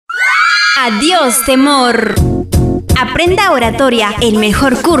Adiós, temor. Aprenda oratoria, el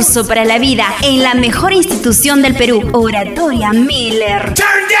mejor curso para la vida en la mejor institución del Perú, Oratoria MILER.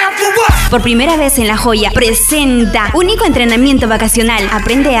 Por primera vez en La Joya, presenta único entrenamiento vacacional.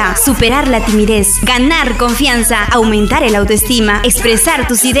 Aprende a superar la timidez, ganar confianza, aumentar el autoestima, expresar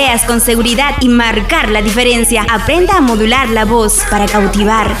tus ideas con seguridad y marcar la diferencia. Aprenda a modular la voz para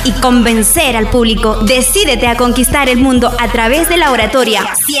cautivar y convencer al público. Decídete a conquistar el mundo a través de la oratoria,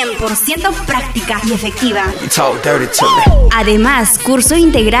 100% práctica y efectiva. Además, curso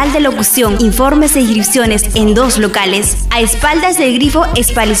integral de locución, informes e inscripciones en 2 locales, a espaldas del grifo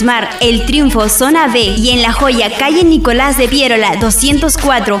Espalismar, El Triunfo, zona B, y en La Joya, calle Nicolás de Piérola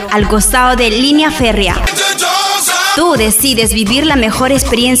 204, al costado de Línea Férrea. Tú decides vivir la mejor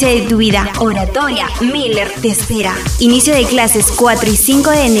experiencia de tu vida. Oratoria MILER te espera. Inicio de clases 4 y 5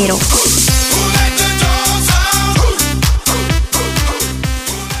 de enero.